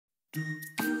You're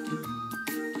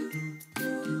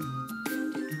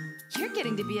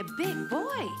getting to be a big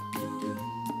boy.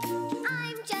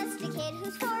 I'm just a kid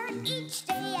who's 4. Each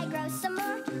day I grow some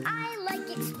more. I like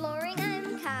exploring.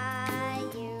 I'm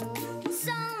Caillou.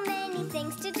 So many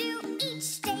things to do.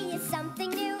 Each day is something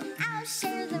new. I'll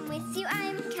share them with you.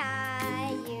 I'm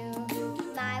Caillou.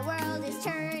 My world is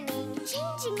turning,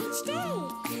 changing each day.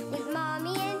 With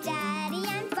Mommy and Daddy,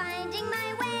 I'm finding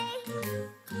my way.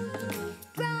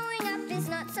 Growing up is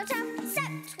not so tough,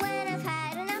 except when I've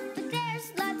had enough. But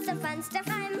there's lots of fun stuff.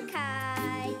 I'm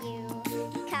Caillou,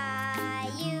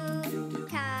 Caillou,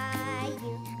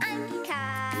 Caillou. I'm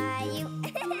Caillou.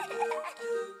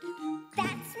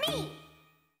 That's me.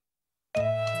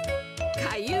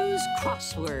 Caillou's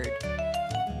crossword.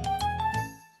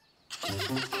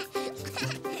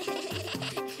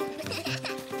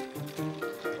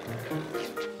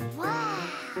 Wow.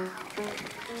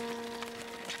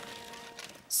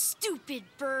 Stupid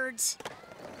birds.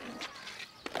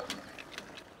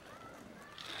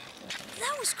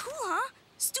 That was cool, huh?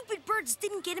 Stupid birds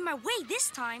didn't get in my way this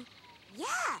time.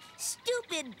 Yeah,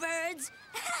 stupid birds.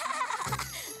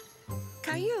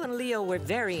 Caillou and Leo were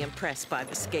very impressed by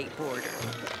the skateboarder,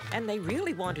 and they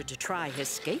really wanted to try his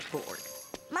skateboard.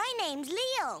 My name's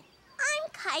Leo. I'm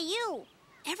Caillou.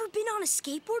 Ever been on a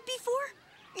skateboard before?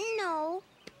 No.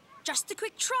 Just a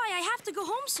quick try. I have to go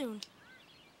home soon.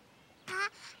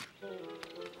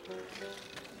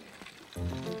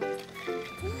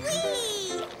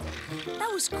 Whee!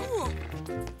 That was cool.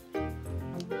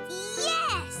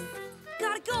 Yes!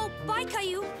 Gotta go. Bye,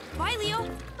 Caillou. Bye, Leo.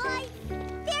 Bye.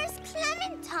 There's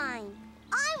Clementine.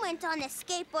 I went on a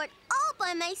skateboard all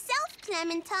by myself,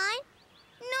 Clementine.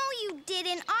 No, you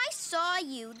didn't. I saw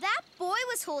you. That boy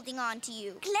was holding on to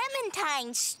you.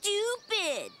 Clementine's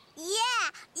stupid.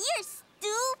 Yeah, you're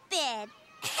stupid.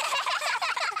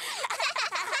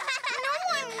 No,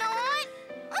 I'm not.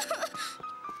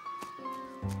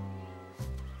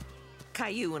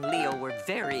 Caillou and Leo were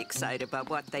very excited about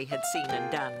what they had seen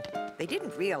and done. They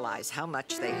didn't realize how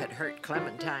much they had hurt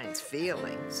Clementine's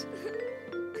feelings.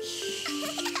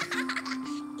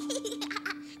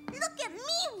 Look at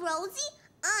me, Rosie.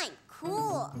 I'm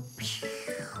cool.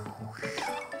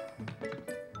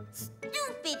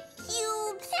 Stupid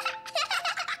cubes.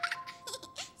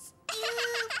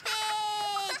 Stupid.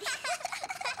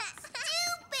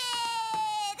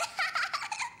 Stupid.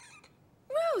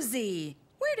 Rosie,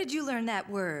 where did you learn that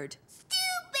word? Stupid.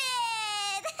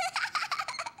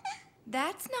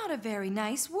 That's not a very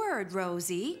nice word,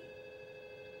 Rosie.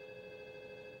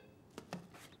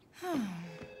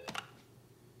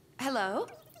 Hello?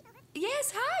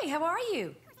 Yes, hi, how are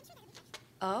you?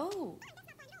 Oh.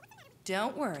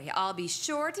 Don't worry, I'll be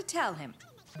sure to tell him.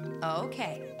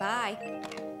 Okay, bye.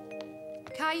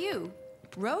 Caillou,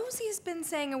 Rosie's been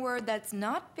saying a word that's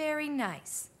not very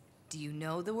nice. Do you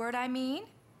know the word I mean?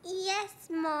 Yes,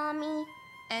 Mommy.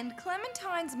 And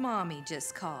Clementine's mommy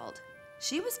just called.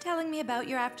 She was telling me about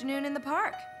your afternoon in the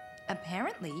park.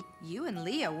 Apparently, you and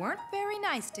Leo weren't very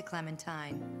nice to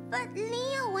Clementine. But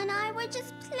Leo and I were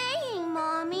just playing,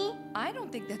 Mommy. I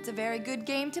don't think that's a very good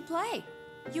game to play.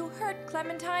 You hurt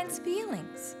Clementine's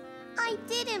feelings. I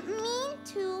didn't mean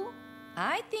to.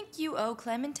 I think you owe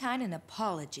Clementine an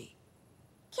apology.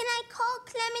 Can I call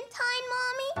Clementine,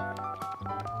 Mommy?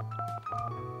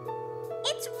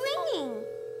 It's ringing.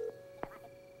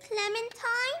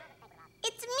 Clementine?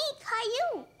 It's me,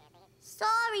 Caillou.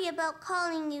 Sorry about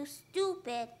calling you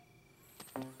stupid.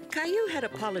 Caillou had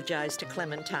apologized to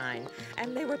Clementine,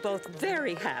 and they were both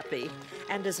very happy.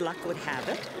 And as luck would have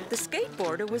it, the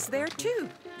skateboarder was there too.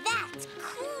 That's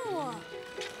cool.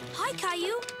 Hi,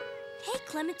 Caillou. Hey,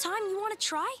 Clementine, you want to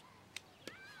try?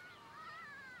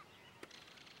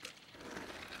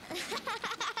 Yay,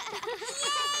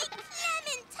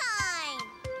 Clementine!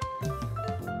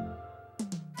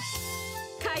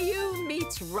 Caillou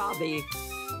meets Robbie.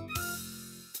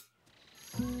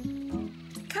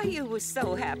 Caillou was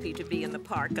so happy to be in the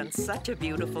park on such a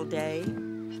beautiful day.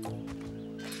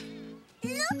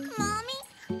 Look, Mommy,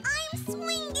 I'm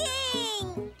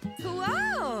swinging!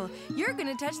 Whoa! You're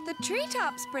gonna touch the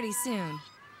treetops pretty soon.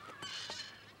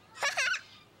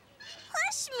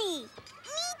 Push me!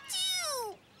 Me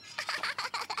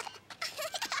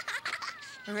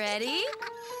too! Ready?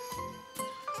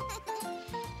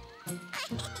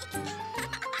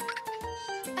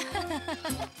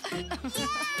 Yay!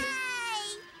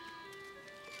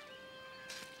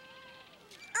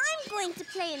 I'm going to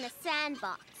play in the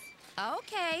sandbox.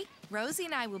 Okay, Rosie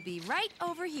and I will be right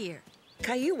over here.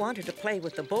 Caillou wanted to play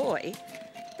with the boy,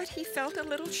 but he felt a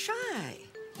little shy.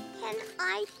 Can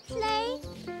I play?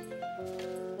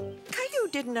 Caillou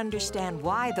didn't understand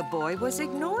why the boy was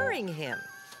ignoring him.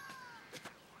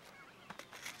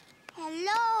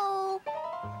 Hello?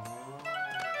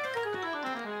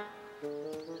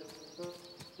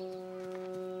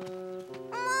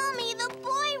 Mommy, the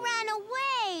boy ran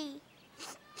away.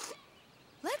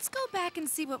 Let's go back and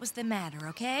see what was the matter,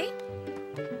 okay?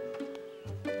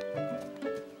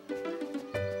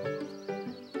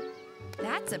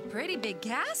 That's a pretty big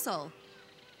castle.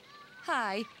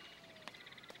 Hi.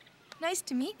 Nice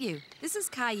to meet you. This is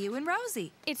Caillou and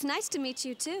Rosie. It's nice to meet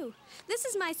you, too. This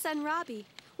is my son, Robbie.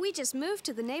 We just moved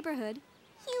to the neighborhood.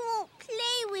 He won't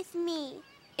play with me.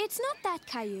 It's not that,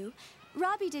 Caillou.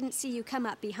 Robbie didn't see you come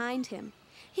up behind him.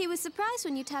 He was surprised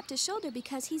when you tapped his shoulder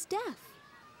because he's deaf.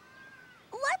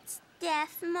 What's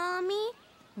deaf, Mommy?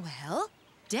 Well,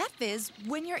 deaf is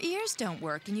when your ears don't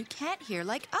work and you can't hear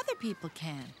like other people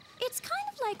can. It's kind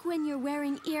of like when you're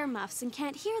wearing earmuffs and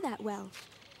can't hear that well.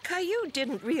 Caillou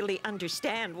didn't really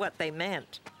understand what they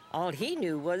meant. All he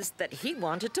knew was that he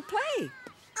wanted to play.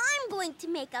 I'm going to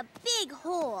make a big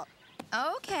hole.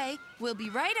 Okay, we'll be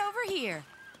right over here.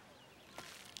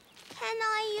 Can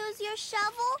I use your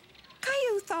shovel?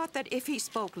 Caillou thought that if he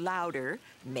spoke louder,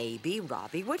 maybe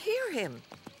Robbie would hear him.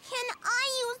 Can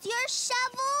I use your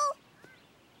shovel?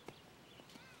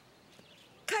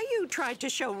 Caillou tried to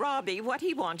show Robbie what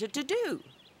he wanted to do.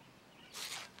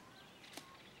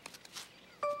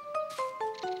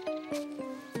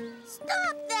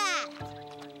 Stop that!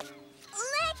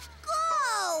 Let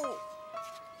go!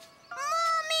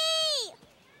 Mommy!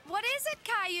 What is it,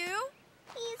 Caillou?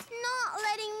 He's not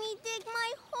letting me dig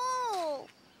my hole.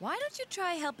 Why don't you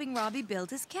try helping Robbie build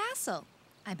his castle?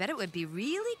 I bet it would be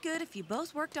really good if you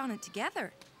both worked on it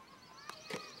together.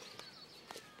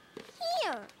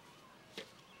 Here.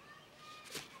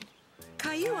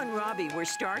 Caillou and Robbie were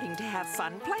starting to have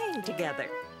fun playing together.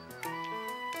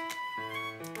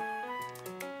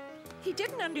 He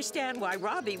didn't understand why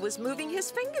Robbie was moving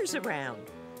his fingers around.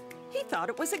 He thought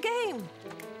it was a game.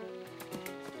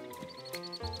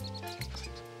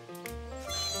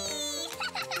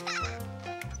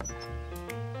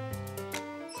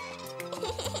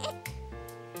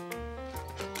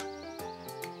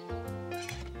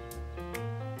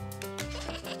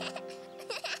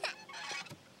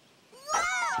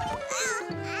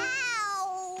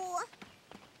 Ow!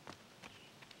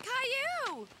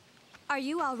 Caillou! Are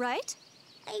you all right?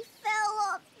 I fell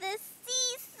off the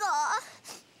seesaw.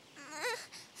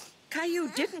 Caillou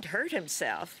didn't hurt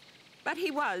himself, but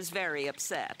he was very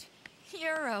upset.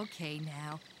 You're okay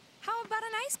now. How about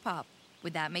an ice pop?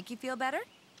 Would that make you feel better?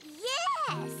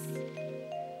 Yes!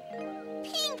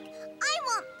 Pink! I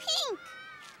want pink!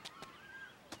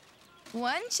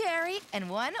 One cherry and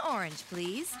one orange,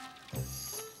 please.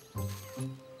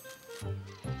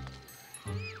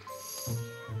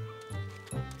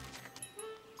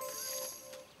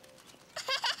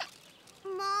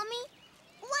 Mommy,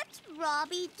 what's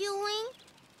Robbie doing?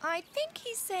 I think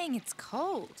he's saying it's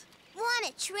cold. Want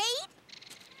to trade?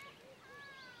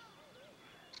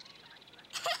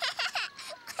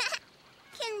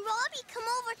 Can Robbie come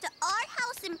over to our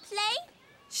house and play?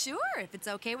 Sure, if it's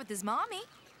okay with his mommy.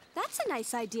 That's a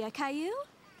nice idea, Caillou.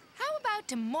 How about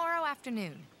tomorrow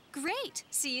afternoon? Great.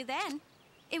 See you then.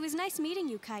 It was nice meeting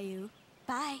you, Caillou.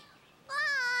 Bye.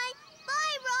 Bye!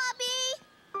 Bye, Robbie!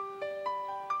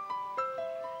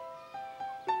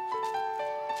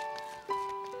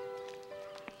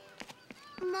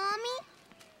 Mommy,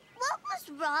 what was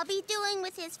Robbie doing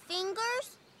with his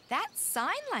fingers? That's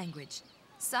sign language.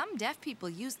 Some deaf people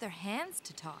use their hands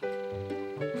to talk.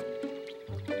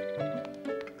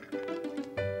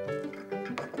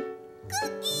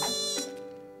 Cookie!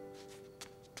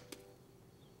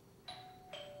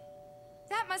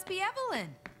 That must be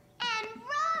Evelyn. And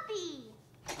Robbie!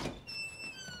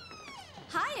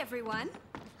 Hi, everyone.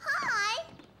 Hi!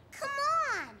 Come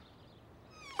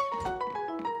on!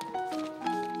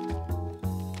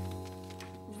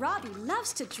 Robbie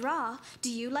loves to draw.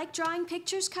 Do you like drawing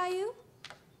pictures, Caillou?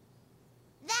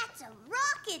 That's a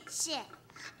rocket ship.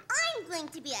 I'm going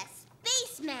to be a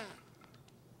spaceman.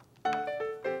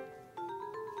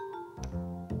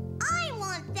 I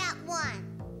want that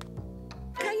one.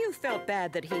 Caillou felt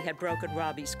bad that he had broken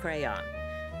Robbie's crayon.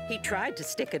 He tried to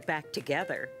stick it back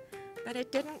together, but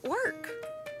it didn't work.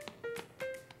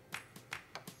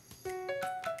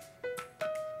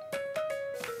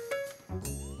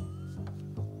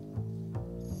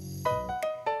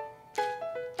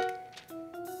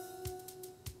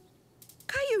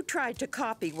 Caillou tried to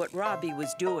copy what Robbie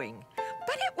was doing,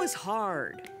 but it was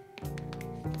hard.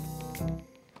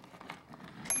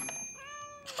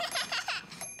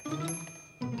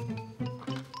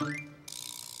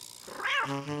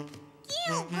 Give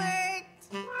Gilbert!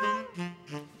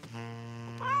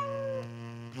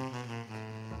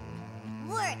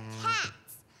 We're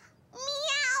cats.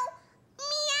 Meow!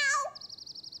 Meow!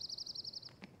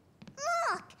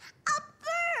 Look! A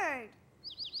bird!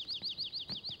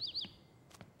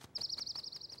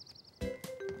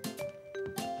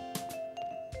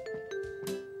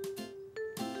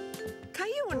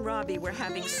 Caillou and Robbie were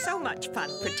having so much fun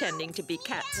pretending to be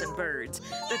cats and birds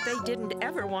that they didn't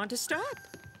ever want to stop.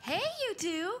 Hey, you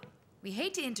two. We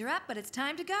hate to interrupt, but it's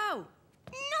time to go.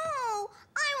 No!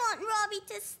 I want Robbie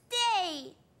to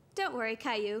stay. Don't worry,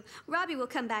 Caillou. Robbie will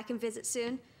come back and visit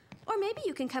soon. Or maybe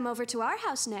you can come over to our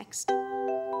house next.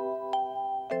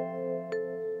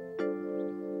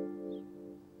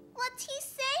 What's he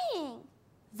saying?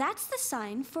 That's the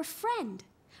sign for friend.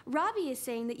 Robbie is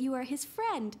saying that you are his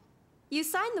friend. You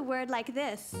sign the word like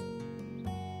this.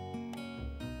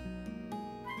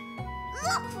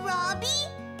 Look, Robbie!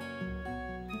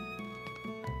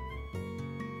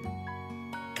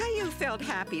 Caillou felt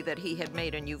happy that he had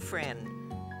made a new friend,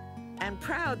 and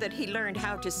proud that he learned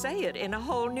how to say it in a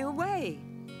whole new way.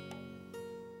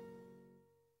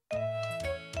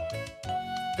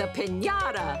 The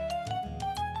piñata!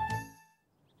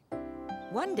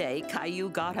 One day, Caillou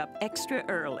got up extra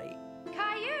early.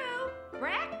 Caillou,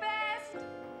 breakfast!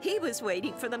 He was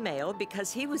waiting for the mail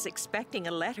because he was expecting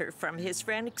a letter from his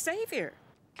friend Xavier.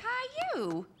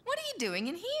 Caillou, what are you doing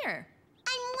in here?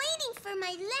 I'm waiting for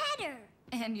my letter.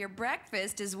 And your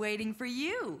breakfast is waiting for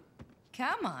you.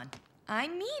 Come on, I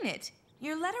mean it.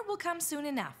 Your letter will come soon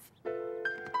enough.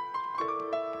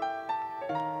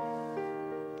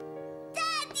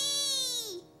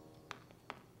 Daddy!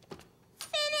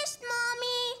 Finished,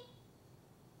 Mommy.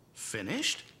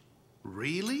 Finished?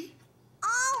 Really?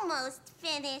 Almost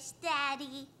finished,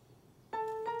 Daddy.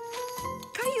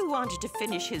 Caillou wanted to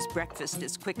finish his breakfast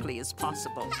as quickly as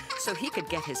possible so he could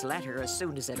get his letter as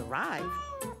soon as it arrived.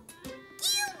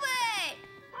 Gilbert!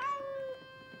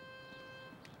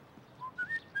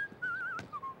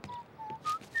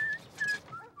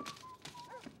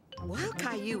 While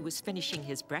Caillou was finishing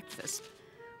his breakfast,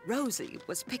 Rosie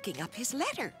was picking up his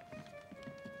letter.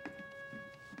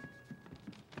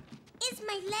 Is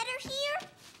my letter here?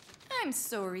 I'm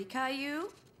sorry,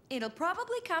 Caillou. It'll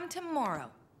probably come tomorrow.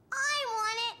 I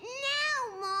want it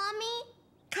now, Mommy.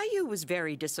 Caillou was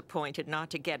very disappointed not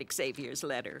to get Xavier's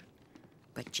letter.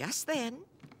 But just then,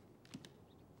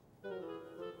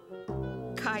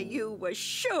 Caillou was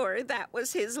sure that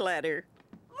was his letter.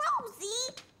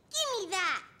 Rosie, give me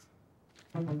that.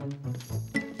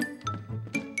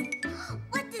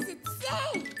 What does it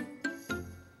say?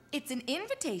 It's an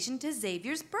invitation to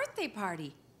Xavier's birthday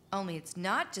party. Only it's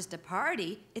not just a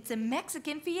party, it's a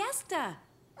Mexican fiesta.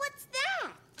 What's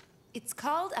that? It's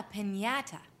called a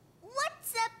piñata.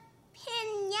 What's a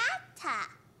piñata?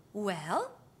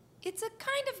 Well, it's a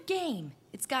kind of game.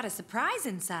 It's got a surprise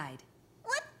inside.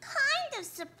 What kind of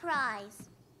surprise?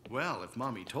 Well, if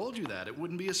Mommy told you that, it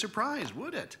wouldn't be a surprise,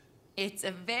 would it? It's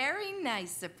a very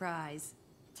nice surprise.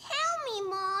 Tell me,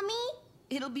 Mommy.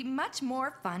 It'll be much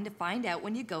more fun to find out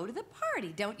when you go to the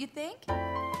party, don't you think? Hey,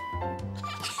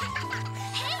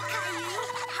 Caillou!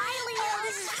 Hi, Leo.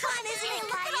 This is fun, isn't it,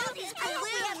 Caillou? We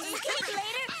have some cake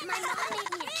later. My mom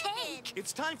made me a cake.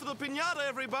 It's time for the piñata,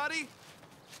 everybody!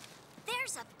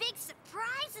 There's a big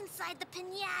surprise inside the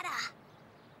piñata.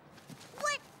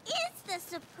 What is the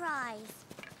surprise?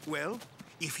 Well,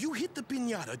 if you hit the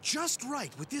piñata just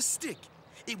right with this stick,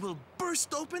 it will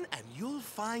burst open and you'll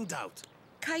find out.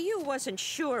 Caillou wasn't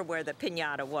sure where the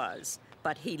piñata was,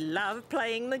 but he loved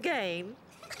playing the game.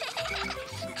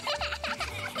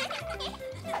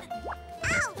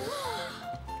 Ow!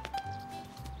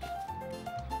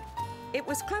 It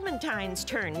was Clementine's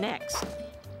turn next.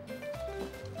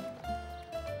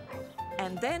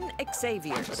 And then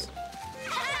Xavier's.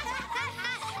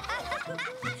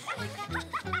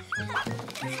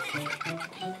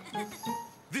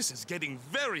 This is getting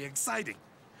very exciting.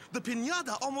 The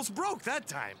piñata almost broke that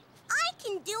time. I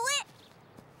can do it.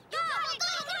 You got it!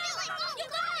 You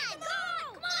got it! Go!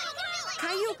 Come on,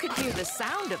 Caillou could hear the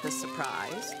sound of the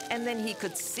surprise, and then he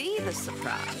could see the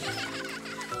surprise.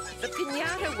 The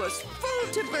piñata was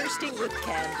full to bursting with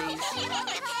candies.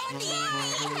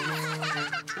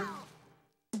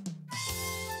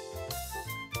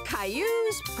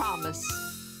 Caillou's promise.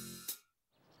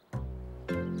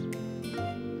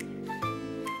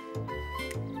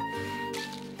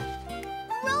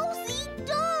 Rosie,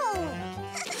 don't!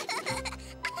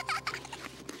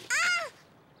 Ah!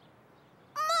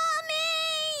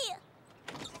 Mommy!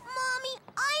 Mommy,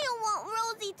 I don't want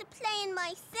Rosie to play in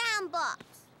my sandbox.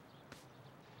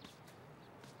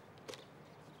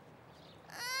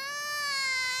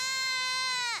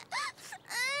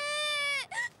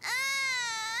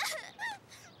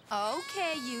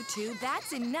 Okay, you two,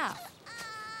 that's enough.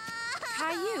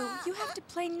 Caillou, you have to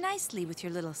play nicely with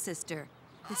your little sister.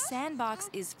 The sandbox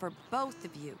is for both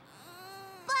of you.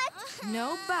 But...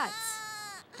 No buts.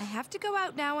 I have to go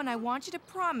out now, and I want you to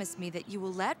promise me that you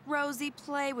will let Rosie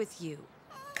play with you.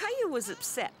 Caillou was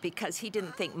upset because he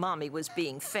didn't think Mommy was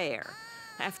being fair.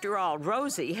 After all,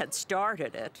 Rosie had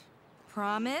started it.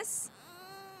 Promise?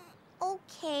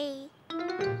 Okay.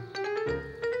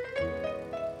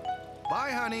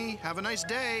 Bye, honey. Have a nice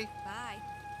day. Bye.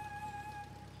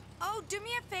 Oh, do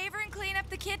me a favor and clean up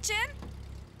the kitchen?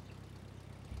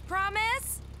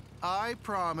 Promise? I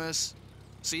promise.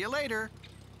 See you later.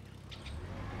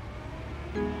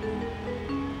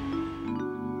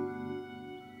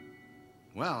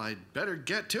 Well, I'd better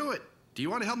get to it. Do you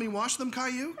want to help me wash them,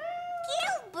 Caillou?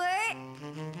 Gilbert!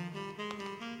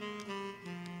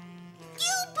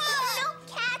 Gilbert! No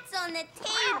cats on the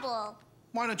table.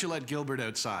 Why don't you let Gilbert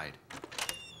outside?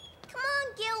 Come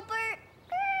on, Gilbert.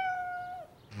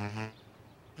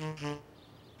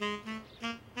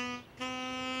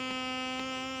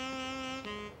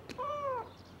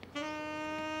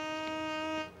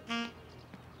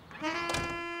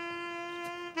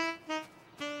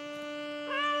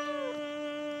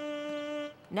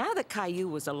 Now that Caillou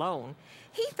was alone,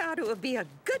 he thought it would be a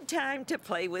good time to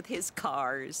play with his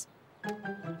cars.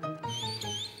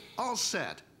 All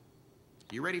set.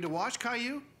 You ready to wash,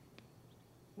 Caillou?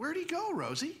 Where'd he go,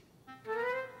 Rosie?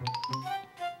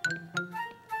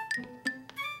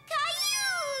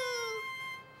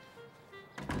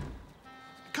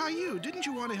 Caillou, didn't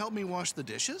you want to help me wash the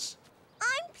dishes?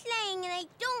 I'm playing and I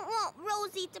don't want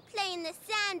Rosie to play in the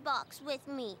sandbox with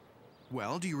me.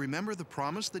 Well, do you remember the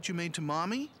promise that you made to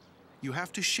Mommy? You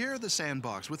have to share the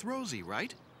sandbox with Rosie,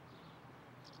 right?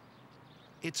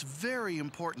 It's very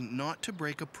important not to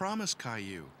break a promise,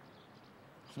 Caillou.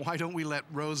 Why don't we let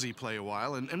Rosie play a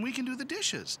while and we can do the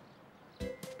dishes?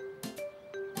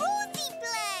 Rosie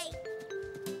play!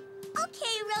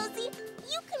 Okay, Rosie,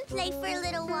 you can play for a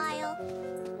little while.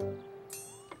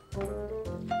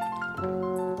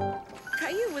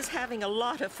 Caillou was having a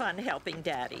lot of fun helping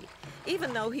Daddy,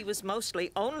 even though he was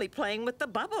mostly only playing with the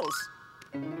bubbles.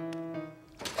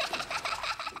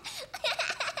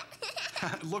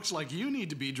 Looks like you need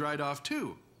to be dried off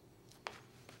too.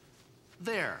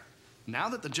 There. Now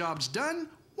that the job's done,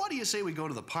 what do you say we go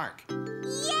to the park?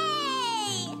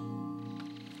 Yay!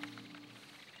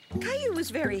 Caillou was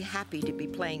very happy to be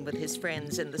playing with his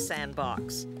friends in the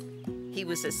sandbox. He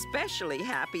was especially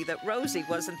happy that Rosie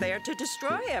wasn't there to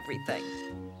destroy everything.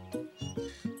 Vroom,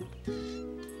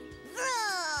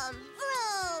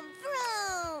 vroom,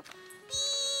 vroom.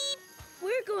 Beep.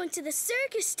 We're going to the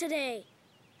circus today.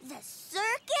 The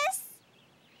circus?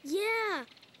 Yeah.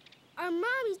 Our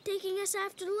mommy's taking us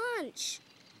after lunch.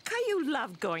 Caillou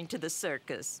loved going to the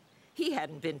circus. He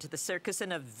hadn't been to the circus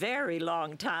in a very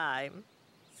long time.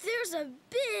 There's a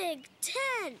big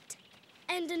tent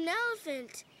and an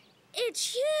elephant.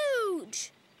 It's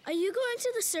huge. Are you going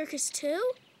to the circus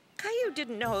too? Caillou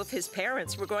didn't know if his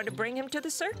parents were going to bring him to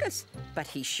the circus, but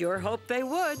he sure hoped they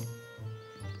would.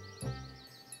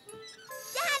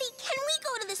 Daddy, can we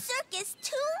go to the circus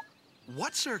too?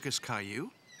 What circus,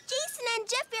 Caillou? Jason and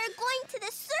Jeffy are going to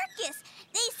the circus.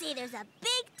 They say there's a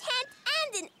big tent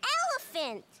and an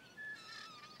elephant.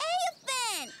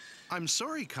 Elephant! I'm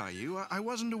sorry, Caillou. I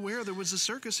wasn't aware there was a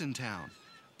circus in town.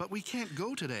 But we can't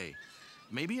go today.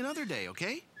 Maybe another day,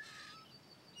 okay?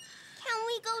 Can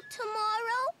we go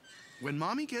tomorrow? When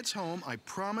Mommy gets home, I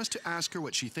promise to ask her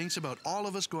what she thinks about all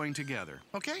of us going together,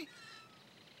 okay?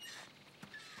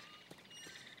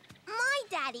 My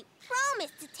daddy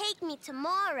promised to take me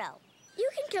tomorrow. You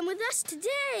can come with us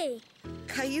today.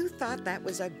 Caillou thought that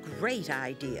was a great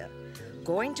idea.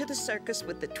 Going to the circus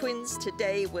with the twins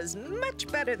today was much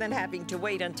better than having to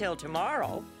wait until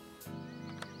tomorrow.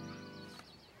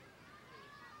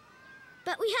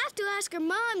 But we have to ask our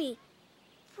mommy.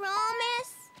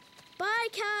 Promise? Bye,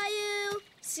 Caillou.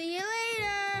 See you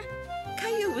later.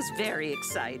 Caillou was very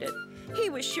excited. He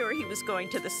was sure he was going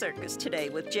to the circus today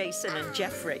with Jason and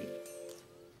Jeffrey.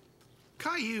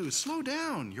 Caillou, slow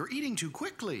down. You're eating too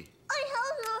quickly. I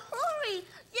have to hurry.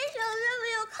 Jason and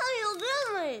Jeffy are coming to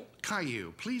get me.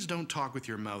 Caillou, please don't talk with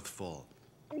your mouth full.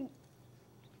 I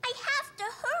have to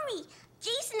hurry.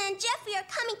 Jason and Jeffy are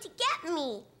coming to get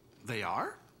me. They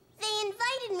are? They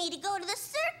invited me to go to the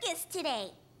circus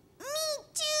today. Me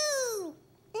too.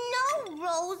 No,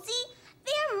 Rosie.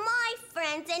 They're my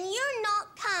friends and you're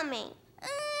not coming.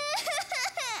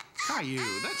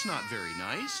 Caillou, that's not very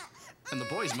nice. And the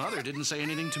boy's mother didn't say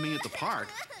anything to me at the park,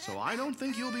 so I don't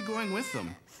think you'll be going with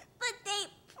them. But they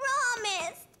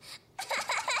promised.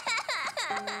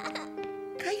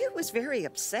 Caillou was very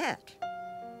upset.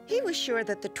 He was sure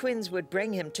that the twins would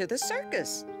bring him to the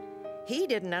circus. He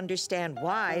didn't understand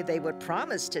why they would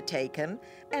promise to take him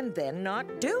and then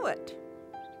not do it.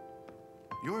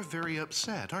 You're very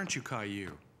upset, aren't you,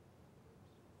 Caillou?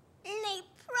 They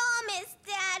promised,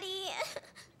 Daddy.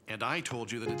 And I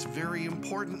told you that it's very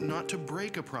important not to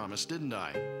break a promise, didn't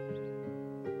I?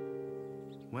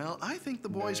 Well, I think the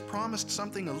boys promised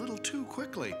something a little too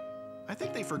quickly. I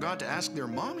think they forgot to ask their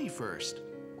mommy first.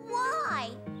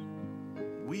 Why?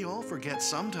 We all forget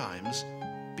sometimes.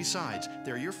 Besides,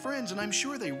 they're your friends, and I'm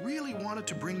sure they really wanted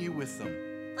to bring you with them.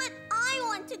 But I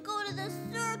want to go to the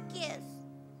circus.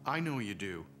 I know you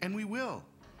do, and we will.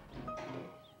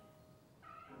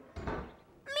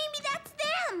 Maybe that's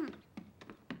them.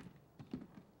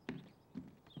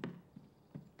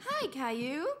 Hi,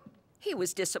 Caillou. He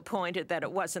was disappointed that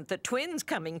it wasn't the twins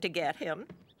coming to get him.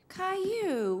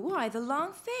 Caillou, why the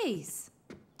long face?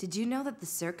 Did you know that the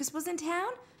circus was in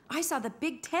town? I saw the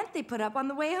big tent they put up on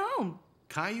the way home.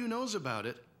 Caillou knows about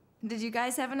it. Did you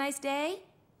guys have a nice day?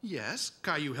 Yes,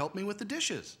 Caillou helped me with the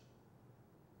dishes.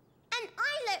 And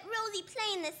I let Rosie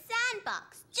play in the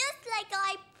sandbox, just like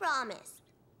I promised.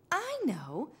 I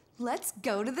know. Let's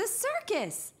go to the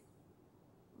circus.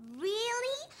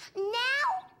 Really?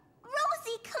 Now?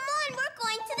 Rosie, come on, we're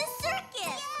going to the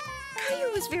circus.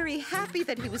 Caillou was very happy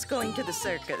that he was going to the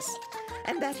circus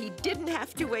and that he didn't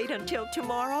have to wait until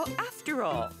tomorrow after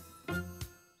all.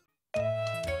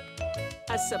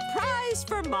 A surprise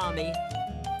for Mommy.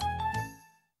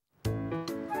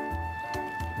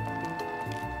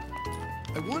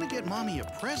 I want to get Mommy a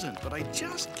present, but I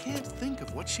just can't think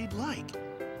of what she'd like.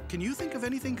 Can you think of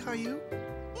anything, Caillou?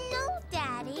 No,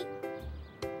 Daddy.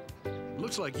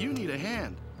 Looks like you need a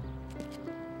hand.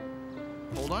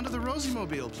 Hold on to the Rosie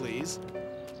mobile, please.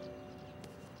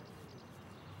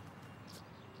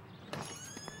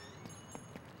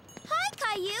 Hi,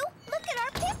 Caillou. Look at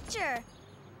our picture.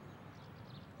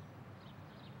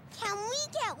 Can we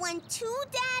get one too,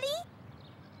 Daddy?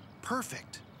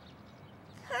 Perfect.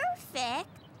 Perfect.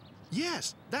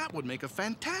 Yes, that would make a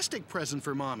fantastic present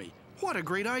for Mommy. What a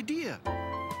great idea.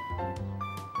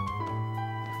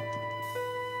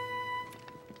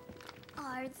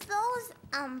 Are those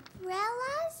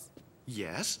umbrellas?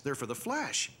 Yes, they're for the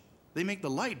flash. They make the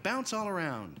light bounce all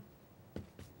around.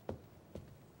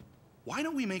 Why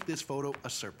don't we make this photo a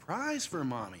surprise for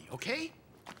Mommy, okay?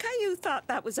 Caillou thought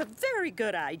that was a very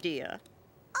good idea.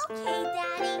 Okay,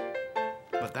 Daddy.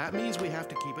 But that means we have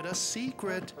to keep it a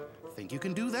secret. Think you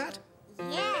can do that?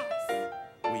 Yes.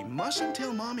 We mustn't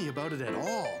tell Mommy about it at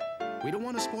all. We don't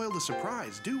want to spoil the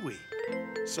surprise, do we?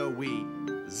 So we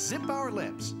zip our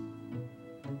lips.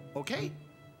 Okay?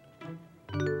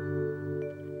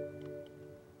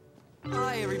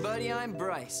 Hi, everybody. I'm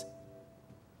Bryce.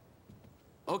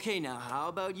 Okay, now, how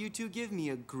about you two give me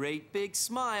a great big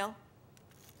smile?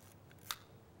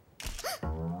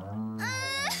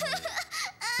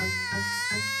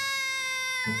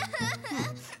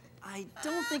 I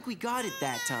don't think we got it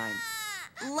that time.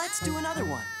 Let's do another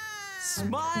one.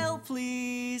 Smile,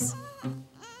 please.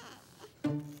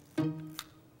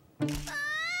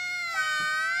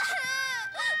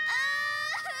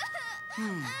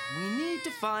 We need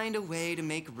to find a way to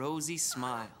make Rosie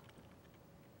smile.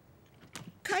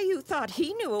 Caillou thought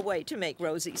he knew a way to make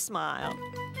Rosie smile.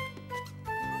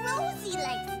 Rosie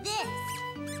likes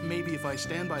this. Maybe if I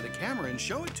stand by the camera and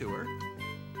show it to her.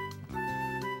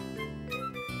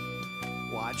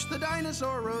 Watch the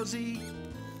dinosaur, Rosie.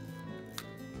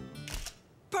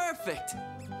 Perfect!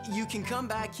 You can come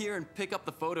back here and pick up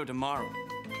the photo tomorrow.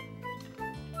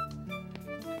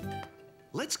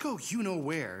 Let's go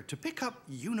you-know-where to pick up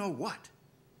you-know-what.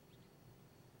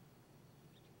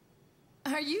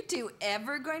 Are you two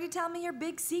ever going to tell me your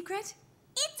big secret?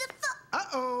 It's a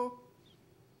Uh-oh.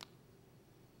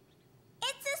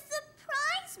 It's a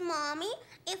surprise, Mommy.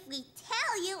 If we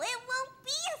tell you, it won't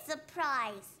be a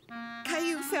surprise.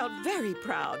 Caillou felt very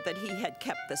proud that he had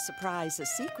kept the surprise a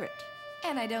secret.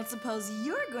 And I don't suppose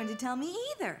you're going to tell me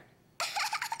either.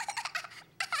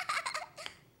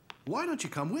 Why don't you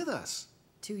come with us?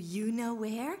 To you know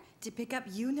where? To pick up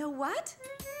you know what?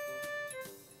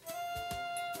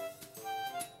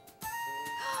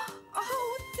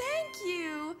 Oh, thank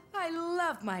you! I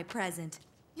love my present.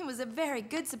 It was a very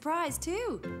good surprise,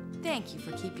 too. Thank you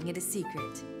for keeping it a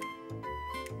secret.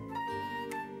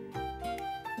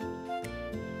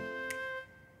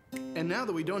 And now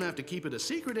that we don't have to keep it a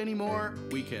secret anymore,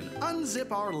 we can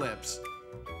unzip our lips.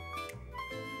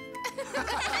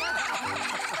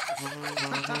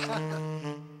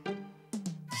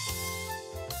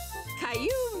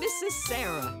 Caillou misses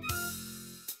Sarah.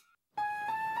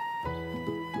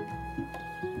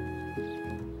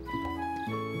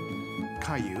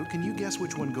 Caillou, can you guess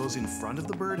which one goes in front of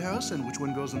the birdhouse and which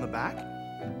one goes in the back?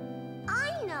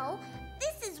 I know.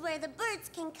 This is where the birds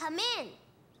can come in.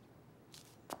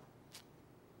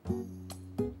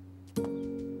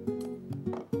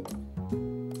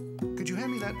 Could you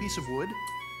hand me that piece of wood?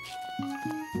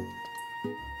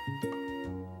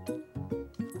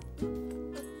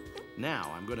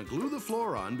 Now, I'm going to glue the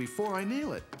floor on before I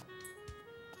nail it.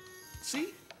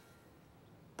 See?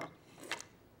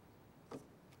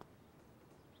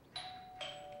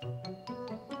 I'll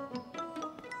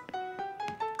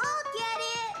get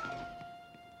it.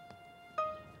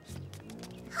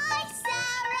 Hi,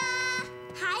 Sarah.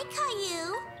 Hi,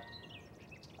 Caillou.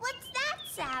 What's that,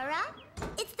 Sarah?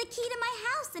 It's the key to my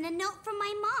house and a note from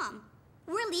my mom.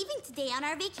 We're leaving today on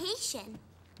our vacation.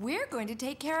 We're going to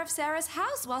take care of Sarah's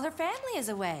house while her family is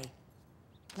away.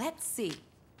 Let's see.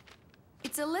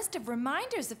 It's a list of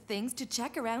reminders of things to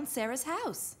check around Sarah's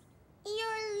house.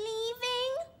 You're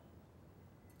leaving?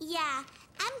 Yeah,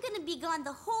 I'm gonna be gone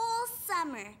the whole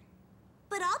summer.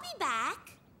 But I'll be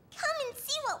back. Come and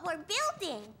see what we're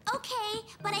building. Okay,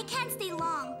 but I can't stay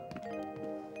long.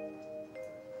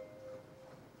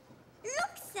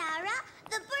 Look, Sarah,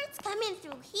 the birds come in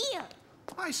through here.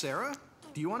 Hi, Sarah.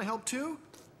 Do you want to help too?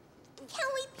 Can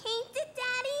we paint it,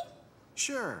 Daddy?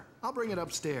 Sure. I'll bring it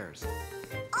upstairs.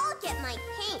 I'll get my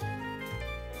paint.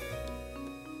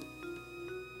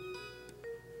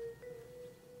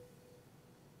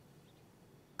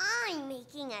 I'm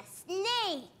making a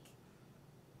snake.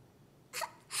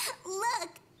 Look,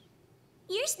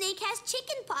 your snake has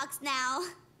chicken pox now.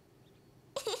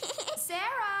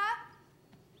 Sarah!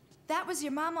 That was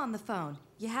your mom on the phone.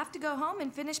 You have to go home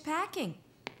and finish packing.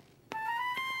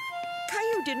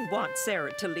 Caillou didn't want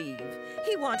Sarah to leave.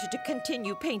 He wanted to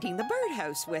continue painting the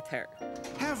birdhouse with her.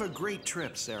 Have a great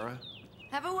trip, Sarah.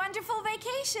 Have a wonderful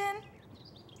vacation.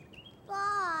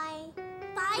 Bye.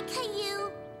 Bye,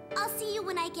 Caillou. I'll see you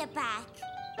when I get back.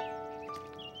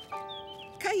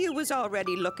 Caillou was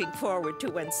already looking forward to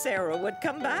when Sarah would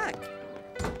come back.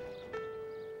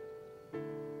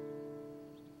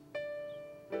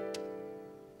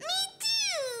 Me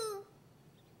too!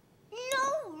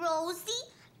 No, Rosie.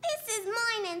 This is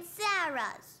mine and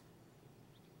Sarah's.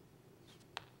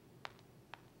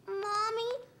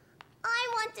 Mommy, I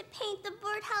want to paint the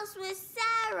birdhouse with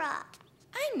Sarah.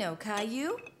 I know,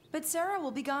 Caillou, but Sarah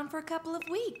will be gone for a couple of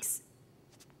weeks.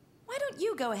 Why don't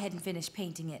you go ahead and finish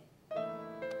painting it?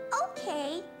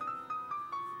 Okay.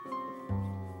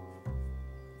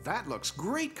 That looks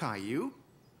great, Caillou.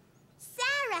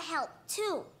 Sarah helped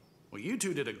too. Well, you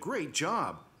two did a great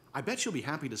job. I bet she'll be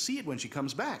happy to see it when she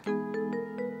comes back.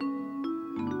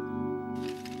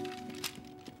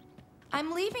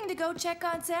 I'm leaving to go check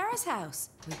on Sarah's house.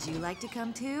 Would you like to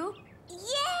come too?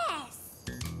 Yes!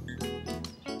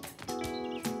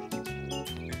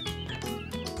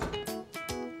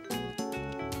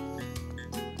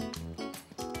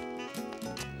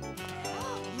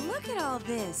 Look at all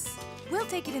this. We'll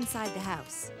take it inside the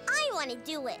house. I want to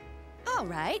do it. All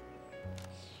right.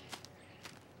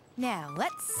 Now,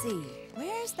 let's see.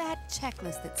 Where's that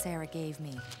checklist that Sarah gave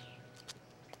me?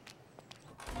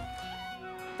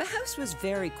 The house was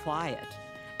very quiet,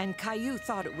 and Caillou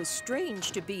thought it was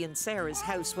strange to be in Sarah's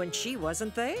house when she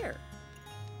wasn't there.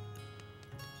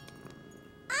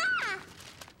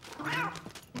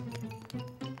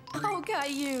 Oh,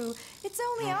 Caillou, it's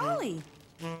only Ollie.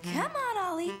 Come on,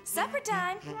 Ollie, supper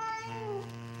time.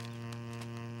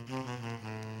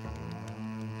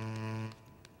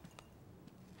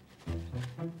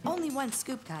 Only one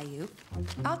scoop, Caillou.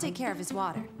 I'll take care of his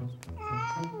water.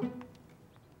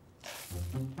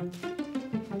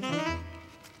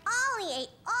 Ollie ate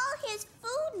all his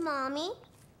food, Mommy.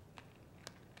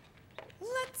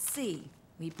 Let's see.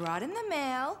 We brought in the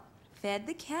mail, fed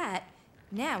the cat.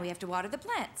 Now we have to water the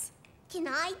plants. Can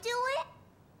I do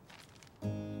it?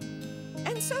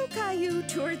 And so Caillou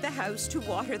toured the house to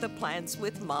water the plants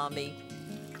with Mommy.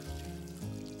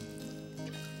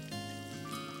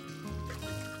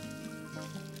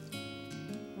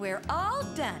 We're all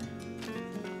done.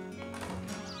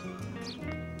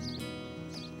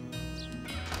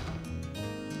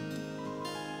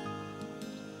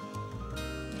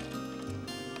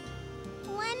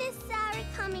 When is Sarah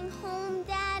coming home,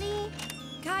 Daddy?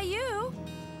 Caillou,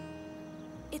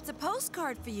 it's a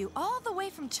postcard for you all the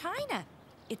way from China.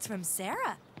 It's from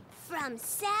Sarah. From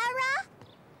Sarah?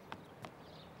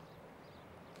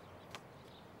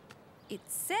 It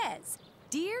says,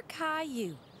 "Dear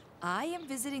Caillou, I am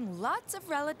visiting lots of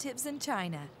relatives in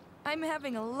China. I'm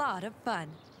having a lot of fun."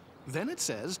 Then it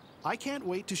says, I can't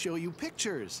wait to show you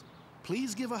pictures.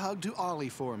 Please give a hug to Ollie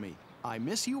for me. I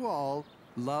miss you all.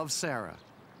 Love, Sarah.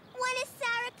 When is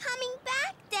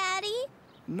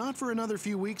Not for another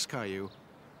few weeks, Caillou.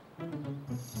 Rosie!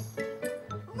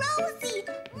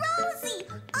 Rosie!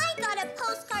 I got a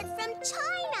postcard from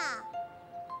China!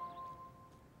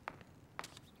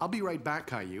 I'll be right back,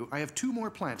 Caillou. I have 2 more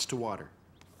plants to water.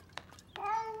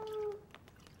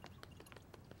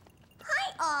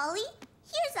 Hi, Ollie.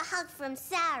 Here's a hug from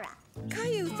Sarah.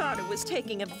 Caillou thought it was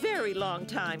taking a very long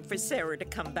time for Sarah to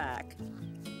come back.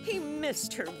 He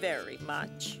missed her very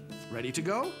much. Ready to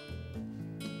go?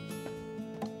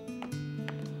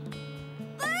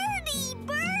 Birdie!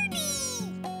 Birdie!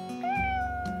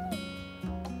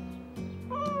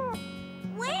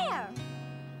 Where?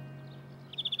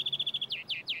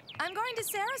 I'm going to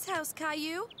Sarah's house,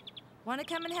 Caillou. Want to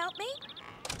come and help me?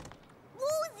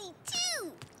 Rosie,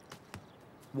 too!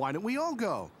 Why don't we all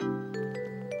go? Mommy,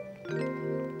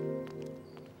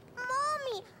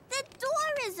 the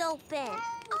door is open.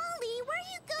 Ollie, where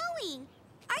are you going?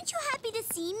 Aren't you happy to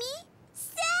see me?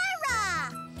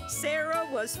 Sarah! Sarah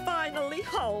was finally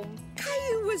home.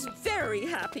 Caillou was very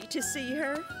happy to see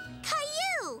her.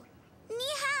 Caillou!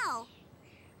 Ni hao.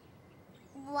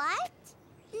 What?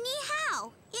 Ni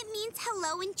hao. It means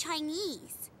hello in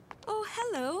Chinese. Oh,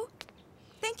 hello.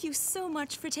 Thank you so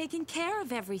much for taking care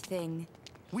of everything.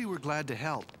 We were glad to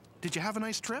help. Did you have a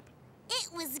nice trip?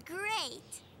 It was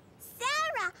great.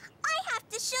 Sarah, I have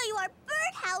to show you our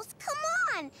birdhouse. Come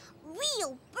on.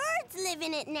 Real birds live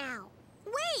in it now.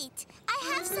 Wait, I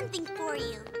have something for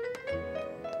you.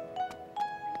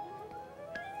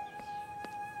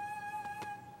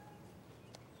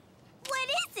 What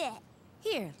is it?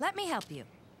 Here, let me help you.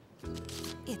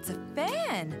 It's a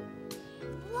fan.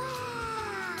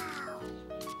 Wow!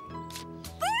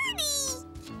 Birdie!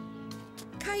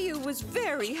 Caillou was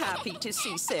very happy to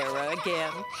see Sarah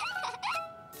again.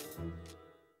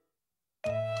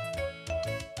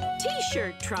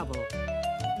 T-shirt trouble.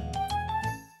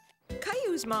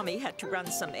 Caillou's mommy had to run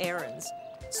some errands,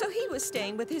 so he was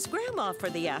staying with his grandma for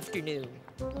the afternoon.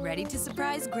 Ready to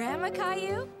surprise Grandma,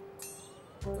 Caillou?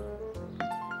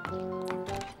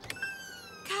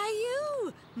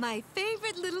 Caillou, my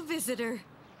favorite little visitor.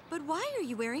 But why are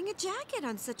you wearing a jacket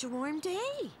on such a warm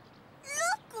day?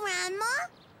 Look, Grandma.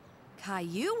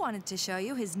 Caillou wanted to show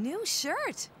you his new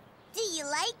shirt. Do you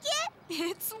like it?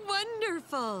 It's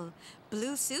wonderful.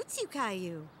 Blue suits you,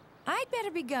 Caillou. I'd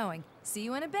better be going. See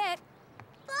you in a bit.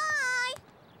 Bye.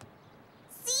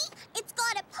 See? It's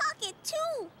got a pocket,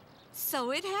 too. So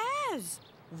it has.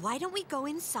 Why don't we go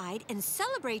inside and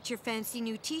celebrate your fancy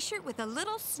new T-shirt with a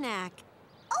little snack?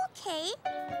 Okay.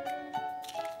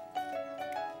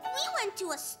 We went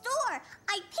to a store.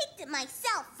 I picked it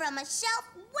myself from a shelf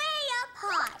way up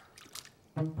high.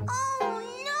 Oh,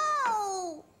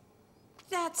 no!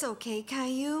 That's okay,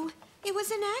 Caillou. It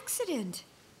was an accident.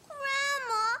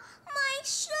 Grandma, my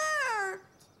shirt!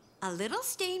 A little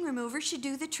stain remover should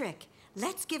do the trick.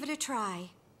 Let's give it a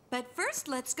try. But first,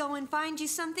 let's go and find you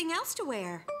something else to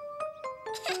wear.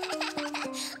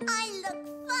 I look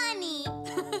funny.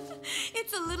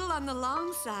 It's a little on the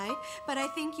long side, but I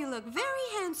think you look very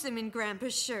handsome in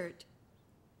Grandpa's shirt.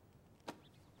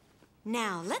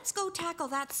 Now, let's go tackle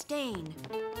that stain.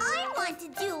 I want to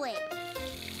do it.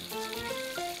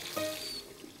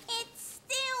 It's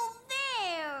still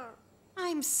there.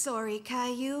 I'm sorry,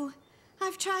 Caillou.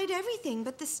 I've tried everything,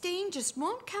 but the stain just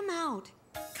won't come out.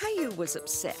 Caillou was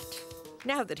upset.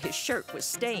 Now that his shirt was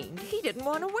stained, he didn't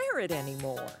want to wear it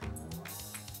anymore.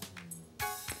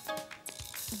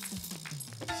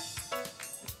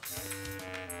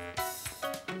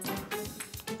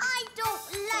 I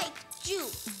don't like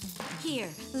juice.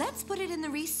 Here, let's put it in the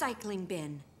recycling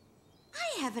bin.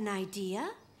 I have an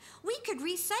idea. We could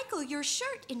recycle your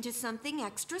shirt into something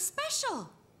extra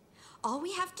special. All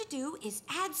we have to do is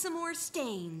add some more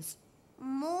stains.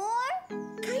 More?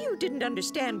 Caillou didn't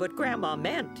understand what Grandma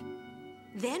meant.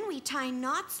 Then we tie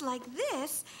knots like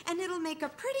this, and it'll make a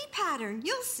pretty pattern.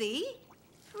 You'll see.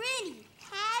 Pretty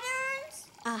patterns?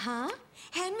 Uh-huh.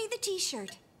 Hand me the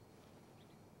T-shirt.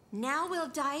 Now we'll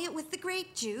dye it with the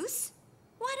grape juice.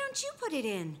 Why don't you put it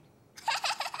in?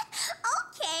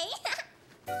 Okay.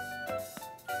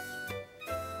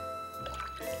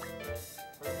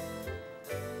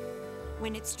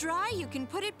 When it's dry, you can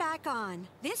put it back on.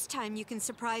 This time you can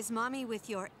surprise Mommy with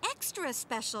your extra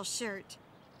special shirt.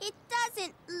 It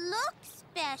doesn't look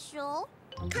special.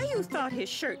 Caillou thought his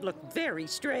shirt looked very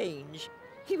strange.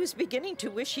 He was beginning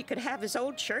to wish he could have his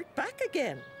old shirt back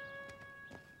again.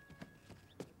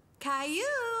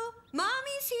 Caillou,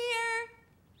 Mommy's here.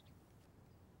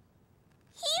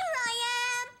 Here I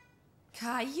am.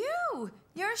 Caillou,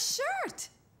 your shirt.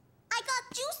 I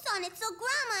got juice on it, so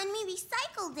Grandma and me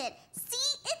recycled it.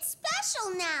 See? it's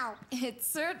special now. It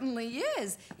certainly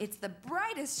is. It's the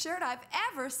brightest shirt I've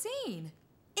ever seen.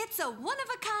 It's a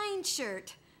one-of-a-kind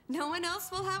shirt. No one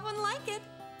else will have one like it.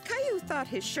 Caillou thought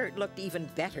his shirt looked even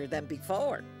better than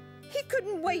before. He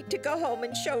couldn't wait to go home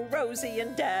and show Rosie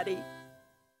and Daddy.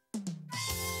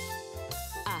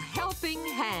 A helping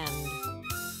hand.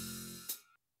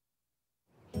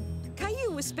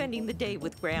 Caillou was spending the day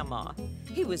with Grandma.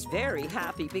 He was very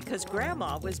happy because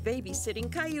Grandma was babysitting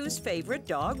Caillou's favorite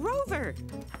dog, Rover.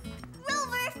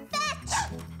 Rover, fetch!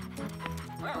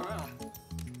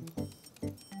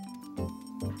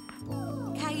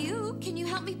 Caillou, can you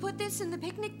help me put this in the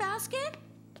picnic basket?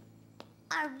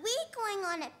 Are we going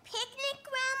on a picnic,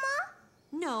 Grandma?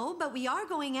 No, but we are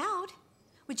going out.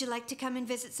 Would you like to come and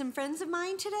visit some friends of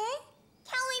mine today?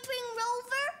 Can we bring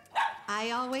Rover?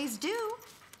 I always do.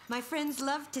 My friends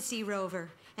love to see Rover,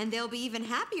 and they'll be even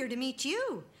happier to meet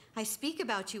you. I speak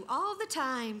about you all the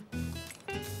time.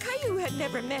 Caillou had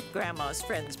never met Grandma's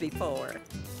friends before.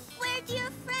 Where do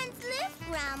your friends live,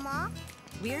 Grandma?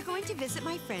 We're going to visit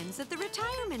my friends at the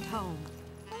retirement home.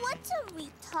 What's a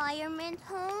retirement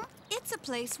home? It's a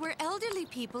place where elderly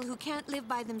people who can't live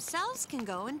by themselves can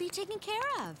go and be taken care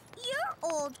of. You're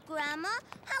old, Grandma.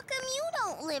 How come you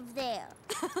don't live there?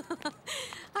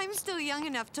 I'm still young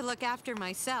enough to look after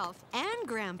myself and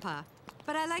Grandpa,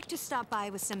 but I like to stop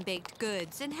by with some baked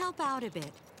goods and help out a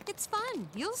bit. It's fun,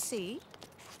 you'll see.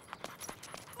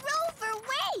 Rover,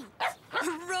 wait!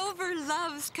 Rover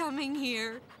loves coming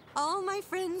here. All my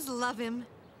friends love him.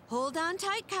 Hold on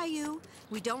tight, Caillou.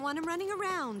 We don't want him running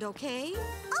around, okay?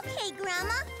 Okay,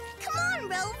 Grandma. Come on,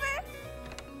 Rover.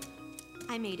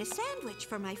 I made a sandwich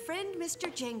for my friend,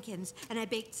 Mr. Jenkins, and I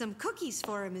baked some cookies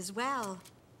for him as well.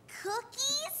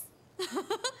 Cookies?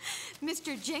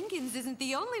 Mr. Jenkins isn't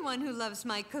the only one who loves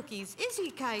my cookies, is he,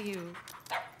 Caillou?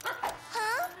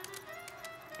 Huh?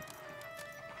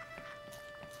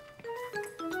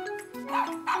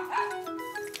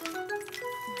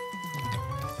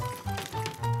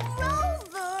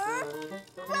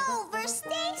 Rover,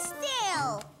 stay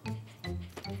still!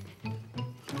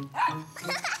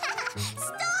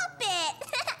 Stop it!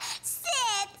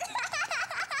 Sit!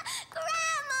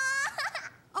 Grandma!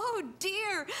 Oh,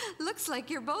 dear! Looks like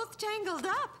you're both tangled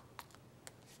up.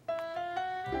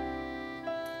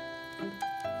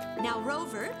 Now,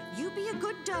 Rover, you be a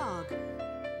good dog.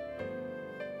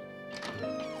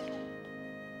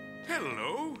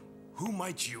 Hello. Who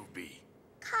might you be?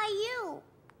 Caillou.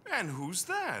 And who's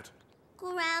that?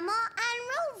 Grandma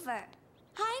and Rover.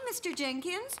 Hi, Mr.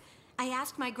 Jenkins. I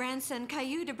asked my grandson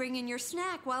Caillou to bring in your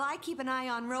snack while I keep an eye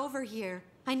on Rover here.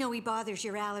 I know he bothers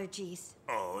your allergies.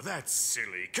 Oh, that's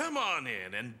silly. Come on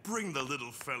in and bring the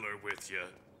little feller with you.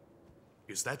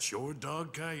 Is that your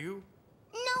dog, Caillou?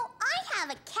 No, I have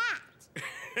a cat.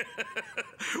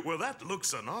 Well, that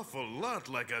looks an awful lot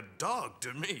like a dog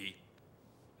to me.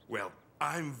 Well,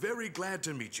 I'm very glad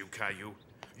to meet you, Caillou.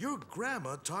 Your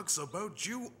grandma talks about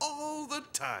you all the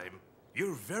time.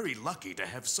 You're very lucky to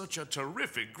have such a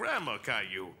terrific grandma,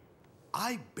 Caillou.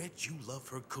 I bet you love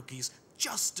her cookies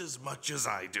just as much as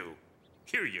I do.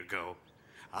 Here you go.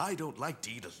 I don't like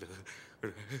to eat a...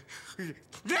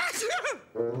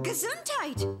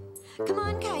 Gesundheit! Come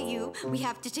on, Caillou. We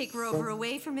have to take Rover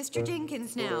away from Mr.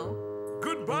 Jenkins now.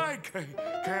 Goodbye,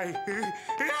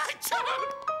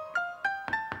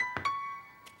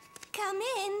 Come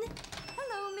in.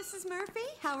 Hello, Mrs. Murphy.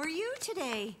 How are you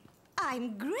today?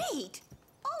 I'm great.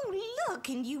 Oh, look,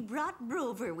 and you brought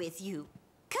Rover with you.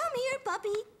 Come here,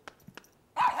 puppy.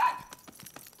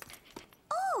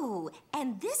 Oh,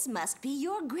 and this must be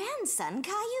your grandson,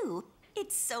 Caillou.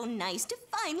 It's so nice to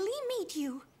finally meet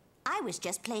you. I was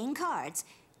just playing cards.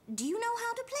 Do you know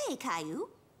how to play, Caillou?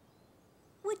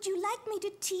 Would you like me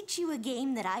to teach you a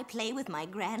game that I play with my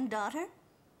granddaughter?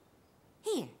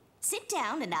 Here, sit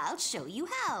down and I'll show you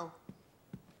how.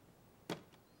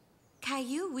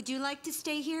 Caillou, would you like to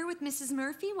stay here with Mrs.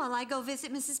 Murphy while I go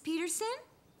visit Mrs. Peterson?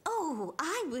 Oh,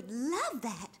 I would love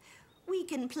that. We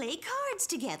can play cards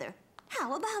together.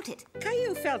 How about it?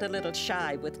 Caillou felt a little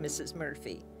shy with Mrs.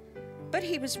 Murphy, but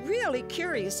he was really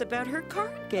curious about her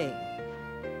card game.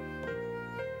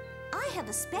 I have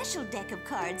a special deck of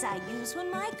cards I use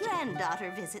when my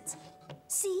granddaughter visits.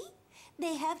 See?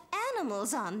 They have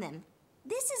animals on them.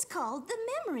 This is called the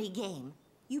memory game.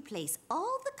 You place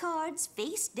all the cards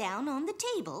face down on the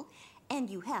table, and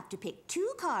you have to pick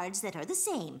 2 cards that are the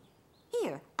same.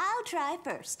 Here, I'll try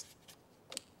first.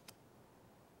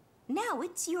 Now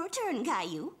it's your turn,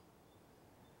 Caillou.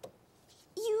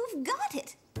 You've got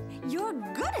it. You're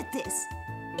good at this.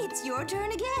 It's your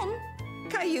turn again.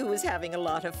 Caillou was having a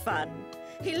lot of fun.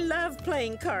 He loved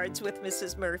playing cards with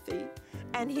Mrs. Murphy,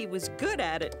 And he was good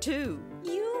at it, too.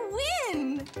 You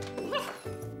win!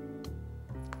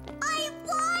 I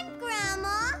won,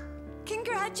 Grandma!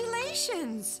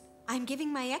 Congratulations! I'm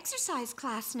giving my exercise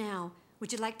class now.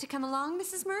 Would you like to come along,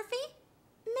 Mrs. Murphy?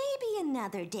 Maybe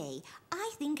another day.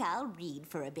 I think I'll read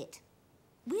for a bit.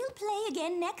 We'll play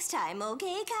again next time,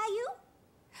 okay, Caillou?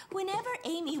 Whenever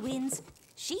Amy wins,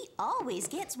 she always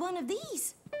gets one of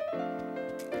these.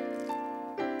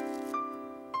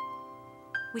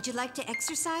 Would you like to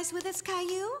exercise with us,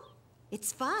 Caillou?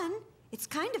 It's fun. It's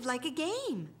kind of like a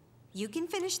game. You can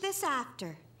finish this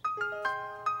after.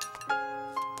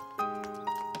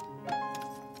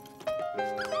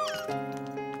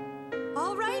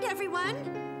 All right, everyone.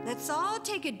 Let's all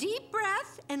take a deep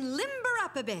breath and limber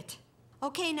up a bit.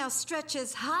 Okay, now stretch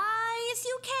as high as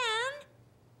you can.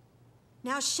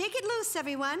 Now shake it loose,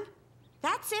 everyone.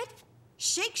 That's it.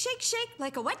 Shake, shake, shake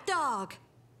like a wet dog.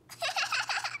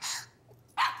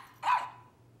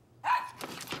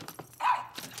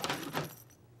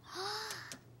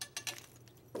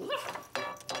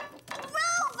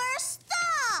 Rover,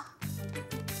 stop!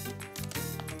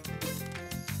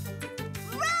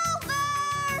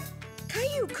 Rover!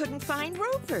 Caillou couldn't find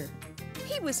Rover.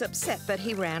 He was upset that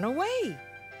he ran away.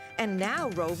 And now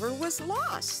Rover was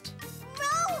lost.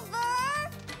 Rover!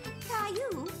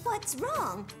 Caillou, what's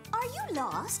wrong? Are you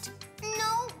lost?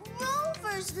 No,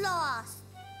 Rover's lost.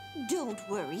 Don't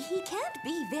worry, he can't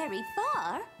be very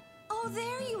far. Oh,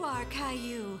 there you are,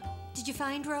 Caillou. Did you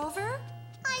find Rover?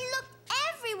 I looked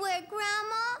everywhere,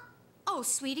 Grandma. Oh,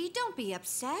 sweetie, don't be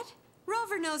upset.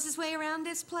 Rover knows his way around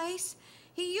this place.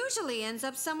 He usually ends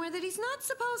up somewhere that he's not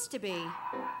supposed to be.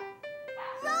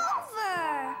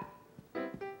 Rover!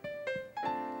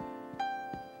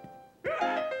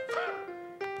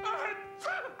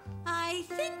 I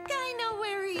think I know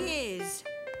where he is.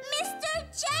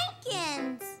 Mr.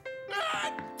 Jenkins!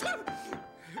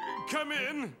 Come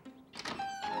in.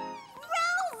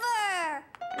 Rover!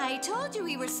 I told you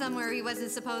he was somewhere he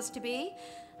wasn't supposed to be.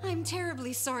 I'm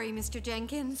terribly sorry, Mr.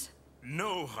 Jenkins.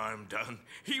 No harm done.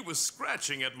 He was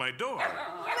scratching at my door.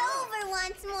 Rover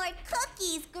wants more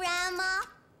cookies, Grandma.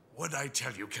 What'd I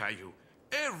tell you, Caillou?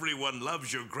 Everyone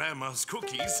loves your grandma's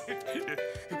cookies.